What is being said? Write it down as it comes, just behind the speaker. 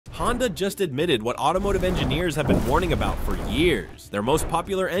Honda just admitted what automotive engineers have been warning about for years. Their most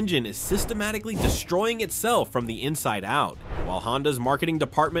popular engine is systematically destroying itself from the inside out. While Honda's marketing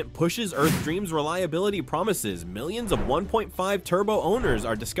department pushes Earth-Dream's reliability promises, millions of 1.5 turbo owners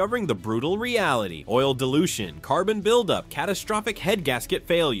are discovering the brutal reality: oil dilution, carbon buildup, catastrophic head gasket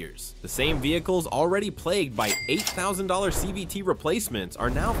failures. The same vehicles already plagued by $8,000 CVT replacements are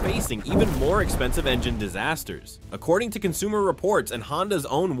now facing even more expensive engine disasters. According to Consumer Reports and Honda's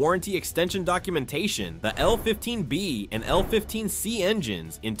own warranty extension documentation, the L15B and L15C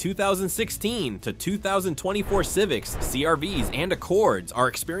engines in 2016 to 2024 Civics, CRVs, and Accords are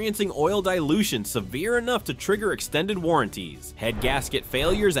experiencing oil dilution severe enough to trigger extended warranties, head gasket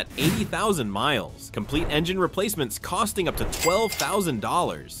failures at 80,000 miles, complete engine replacements costing up to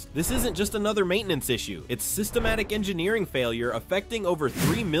 $12,000. This isn't just another maintenance issue, it's systematic engineering failure affecting over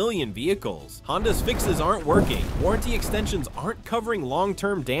 3 million vehicles. Honda's fixes aren't working, warranty extensions aren't covering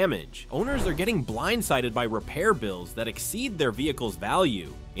long-term damage. Owners are getting blindsided by repair bills that exceed their vehicle's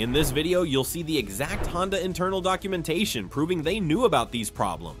value. In this video, you'll see the exact Honda internal documentation proving they knew about these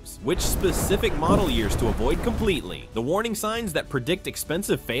problems, which specific model years to avoid completely, the warning signs that predict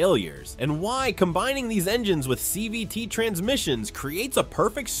expensive failures, and why combining these engines with CVT transmissions creates a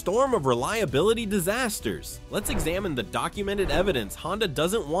perfect storm of reliability disasters. Let's examine the documented evidence Honda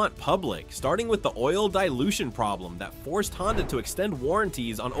doesn't want public, starting with the oil dilution problem that forced Honda to extend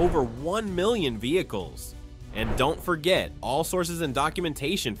warranties on over 1 million vehicles. And don't forget, all sources and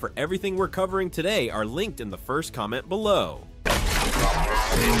documentation for everything we're covering today are linked in the first comment below.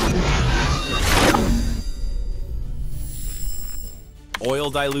 Oil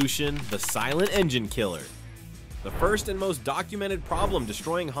dilution, the silent engine killer. The first and most documented problem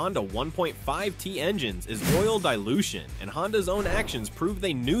destroying Honda 1.5T engines is oil dilution, and Honda's own actions prove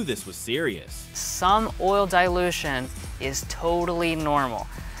they knew this was serious. Some oil dilution is totally normal.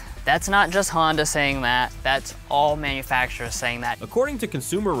 That's not just Honda saying that, that's all manufacturers saying that. According to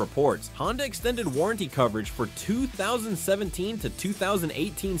Consumer Reports, Honda extended warranty coverage for 2017 to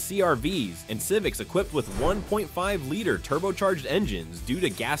 2018 CRVs and Civics equipped with 1.5-liter turbocharged engines due to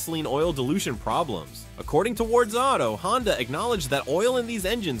gasoline oil dilution problems. According to Ward's Auto, Honda acknowledged that oil in these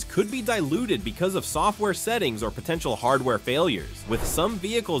engines could be diluted because of software settings or potential hardware failures, with some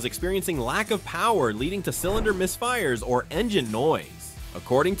vehicles experiencing lack of power leading to cylinder misfires or engine noise.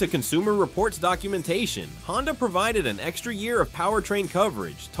 According to Consumer Reports documentation, Honda provided an extra year of powertrain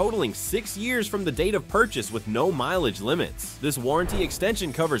coverage, totaling 6 years from the date of purchase with no mileage limits. This warranty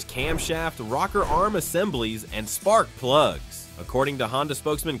extension covers camshaft, rocker arm assemblies, and spark plugs. According to Honda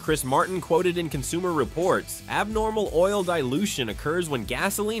spokesman Chris Martin, quoted in Consumer Reports, abnormal oil dilution occurs when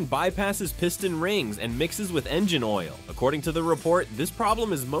gasoline bypasses piston rings and mixes with engine oil. According to the report, this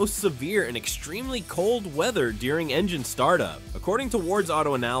problem is most severe in extremely cold weather during engine startup. According to Ward's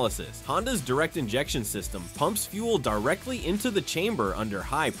Auto Analysis, Honda's direct injection system pumps fuel directly into the chamber under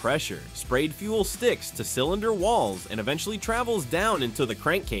high pressure. Sprayed fuel sticks to cylinder walls and eventually travels down into the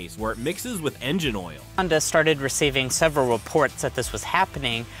crankcase where it mixes with engine oil. Honda started receiving several reports that this was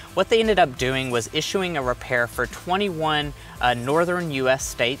happening. What they ended up doing was issuing a repair for 21 northern US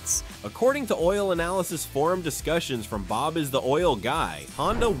states. According to Oil Analysis forum discussions from Bob is the Oil Guy,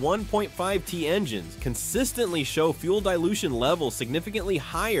 Honda 1.5T engines consistently show fuel dilution levels significantly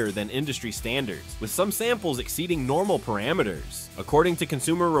higher than industry standards, with some samples exceeding normal parameters. According to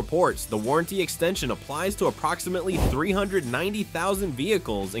Consumer Reports, the warranty extension applies to approximately 390,000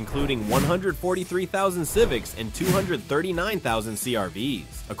 vehicles, including 143,000 Civics and 239,000 CRVs.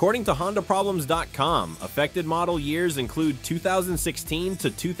 According to HondaProblems.com, affected model years include 2016 to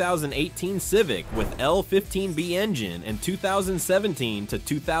 2018 Civic with L15B engine and 2017 to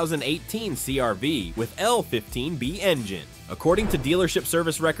 2018 CRV with L15B engine. According to dealership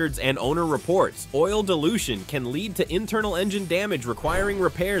service records and owner reports, oil dilution can lead to internal engine damage requiring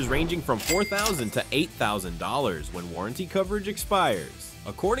repairs ranging from $4,000 to $8,000 when warranty coverage expires.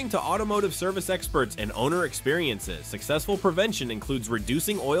 According to automotive service experts and owner experiences, successful prevention includes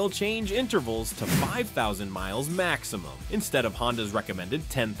reducing oil change intervals to 5,000 miles maximum, instead of Honda's recommended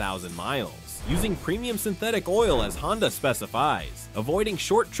 10,000 miles. Using premium synthetic oil as Honda specifies, avoiding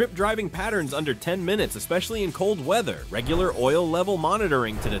short trip driving patterns under 10 minutes, especially in cold weather, regular oil level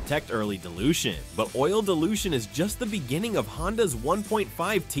monitoring to detect early dilution. But oil dilution is just the beginning of Honda's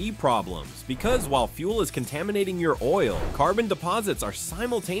 1.5T problems, because while fuel is contaminating your oil, carbon deposits are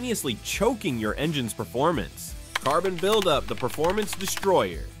simultaneously choking your engine's performance. Carbon buildup, the performance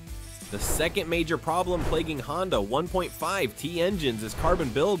destroyer. The second major problem plaguing Honda 1.5T engines is carbon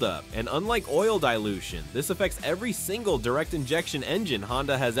buildup, and unlike oil dilution, this affects every single direct injection engine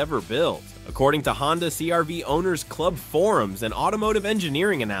Honda has ever built. According to Honda CR-V Owners Club forums and automotive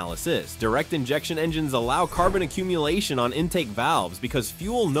engineering analysis, direct injection engines allow carbon accumulation on intake valves because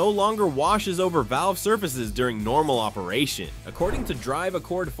fuel no longer washes over valve surfaces during normal operation. According to Drive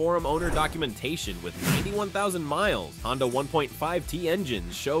Accord forum owner documentation with 91,000 miles, Honda 1.5T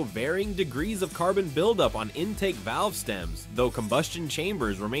engines show varying degrees of carbon buildup on intake valve stems, though combustion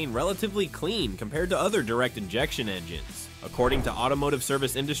chambers remain relatively clean compared to other direct injection engines. According to automotive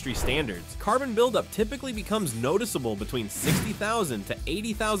service industry standards, carbon buildup typically becomes noticeable between 60,000 to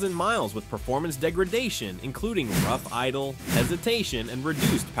 80,000 miles with performance degradation, including rough idle, hesitation, and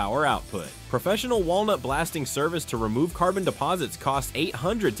reduced power output. Professional walnut blasting service to remove carbon deposits costs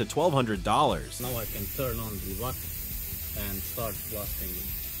 $800 to $1,200. Now I can turn on the watt and start blasting it.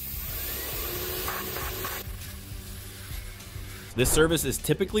 This service is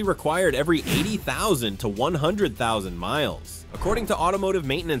typically required every 80,000 to 100,000 miles. According to automotive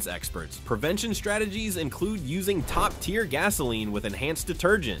maintenance experts, prevention strategies include using top-tier gasoline with enhanced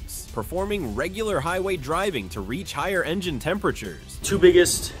detergents, performing regular highway driving to reach higher engine temperatures. Two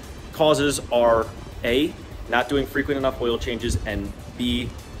biggest causes are A, not doing frequent enough oil changes, and B,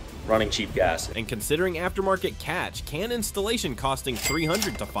 running cheap gas. And considering aftermarket catch, can installation costing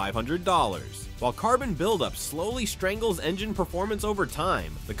 $300 to $500. While carbon buildup slowly strangles engine performance over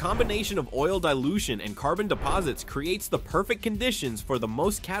time, the combination of oil dilution and carbon deposits creates the perfect conditions for the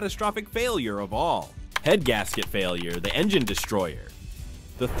most catastrophic failure of all: head gasket failure, the engine destroyer.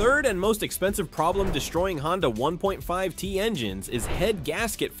 The third and most expensive problem destroying Honda 1.5T engines is head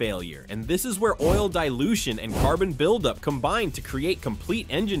gasket failure, and this is where oil dilution and carbon buildup combine to create complete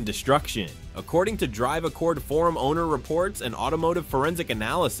engine destruction. According to Drive Accord forum owner reports and automotive forensic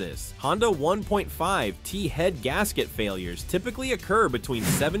analysis, Honda 1.5T head gasket failures typically occur between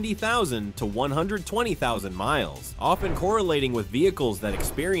 70,000 to 120,000 miles, often correlating with vehicles that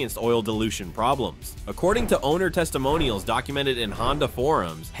experienced oil dilution problems. According to owner testimonials documented in Honda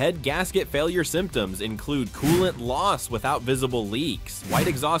forums, head gasket failure symptoms include coolant loss without visible leaks, white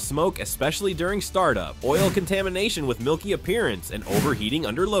exhaust smoke especially during startup, oil contamination with milky appearance, and overheating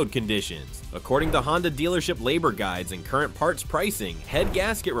under load conditions. According to Honda dealership labor guides and current parts pricing, head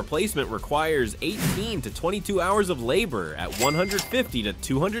gasket replacement requires 18 to 22 hours of labor at $150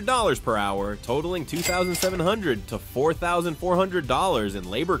 to $200 per hour, totaling $2,700 to $4,400 in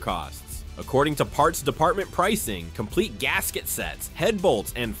labor costs. According to parts department pricing, complete gasket sets, head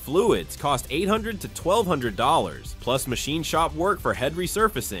bolts, and fluids cost $800 to $1,200, plus machine shop work for head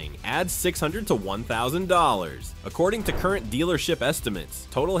resurfacing adds $600 to $1,000. According to current dealership estimates,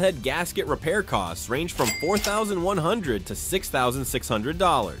 total head gasket repair costs range from $4,100 to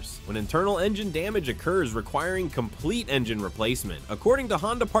 $6,600 when internal engine damage occurs requiring complete engine replacement. According to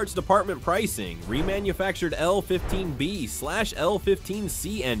Honda parts department pricing, remanufactured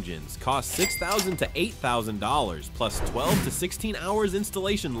L15B/L15C engines cost $6,000 to $8,000 plus 12 to 16 hours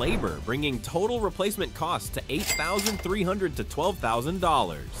installation labor, bringing total replacement costs to $8,300 to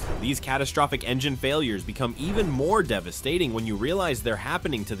 $12,000. These catastrophic engine failures become even more devastating when you realize they're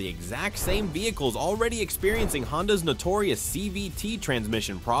happening to the exact same vehicles already experiencing Honda's notorious CVT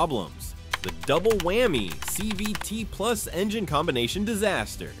transmission problems. The double whammy CVT plus engine combination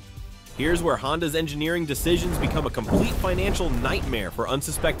disaster. Here's where Honda's engineering decisions become a complete financial nightmare for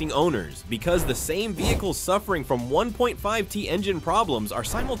unsuspecting owners, because the same vehicles suffering from 1.5T engine problems are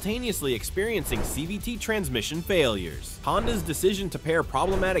simultaneously experiencing CVT transmission failures. Honda's decision to pair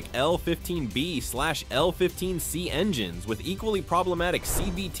problematic L15B/L15C engines with equally problematic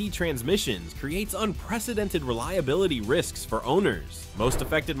CVT transmissions creates unprecedented reliability risks for owners. Most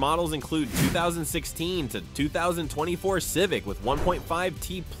affected models include 2016 to 2024 Civic with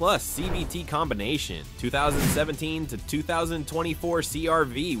 1.5T plus CVT combination, 2017 to 2024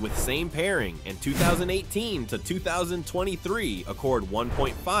 CR-V with same pairing, and 2018 to 2023 Accord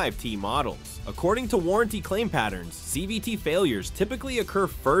 1.5T models. According to warranty claim patterns, CVT failures typically occur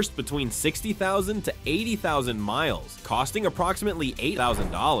first between 60,000 to 80,000 miles, costing approximately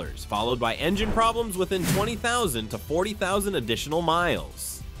 $8,000, followed by engine problems within 20,000 to 40,000 additional miles.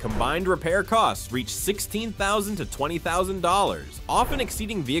 Combined repair costs reach $16,000 to $20,000, often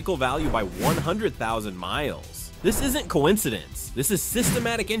exceeding vehicle value by 100,000 miles. This isn't coincidence. This is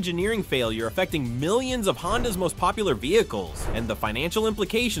systematic engineering failure affecting millions of Honda's most popular vehicles, and the financial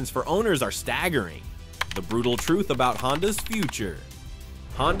implications for owners are staggering. The brutal truth about Honda's future.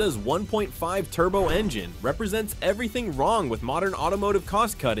 Honda's 1.5 turbo engine represents everything wrong with modern automotive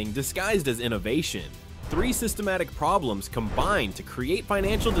cost cutting disguised as innovation. 3 systematic problems combine to create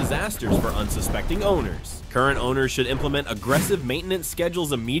financial disasters for unsuspecting owners. Current owners should implement aggressive maintenance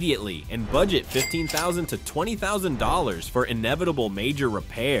schedules immediately and budget $15,000 to $20,000 for inevitable major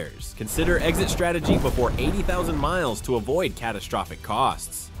repairs. Consider exit strategy before 80,000 miles to avoid catastrophic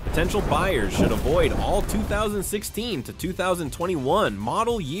costs. Potential buyers should avoid all 2016 to 2021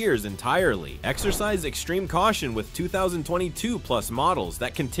 model years entirely. Exercise extreme caution with 2022 plus models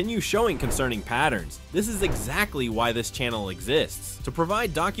that continue showing concerning patterns. This is exactly why this channel exists, to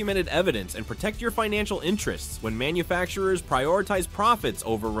provide documented evidence and protect your financial interests when manufacturers prioritize profits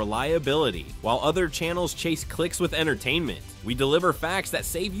over reliability, while other channels chase clicks with entertainment. We deliver facts that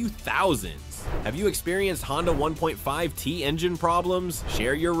save you thousands. Have you experienced Honda 1.5T engine problems?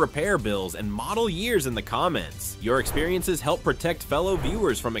 Share your repair bills and model years in the comments. Your experiences help protect fellow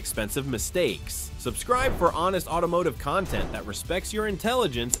viewers from expensive mistakes. Subscribe for honest automotive content that respects your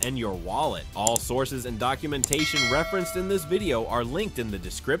intelligence and your wallet. All sources and documentation referenced in this video are linked in the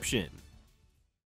description.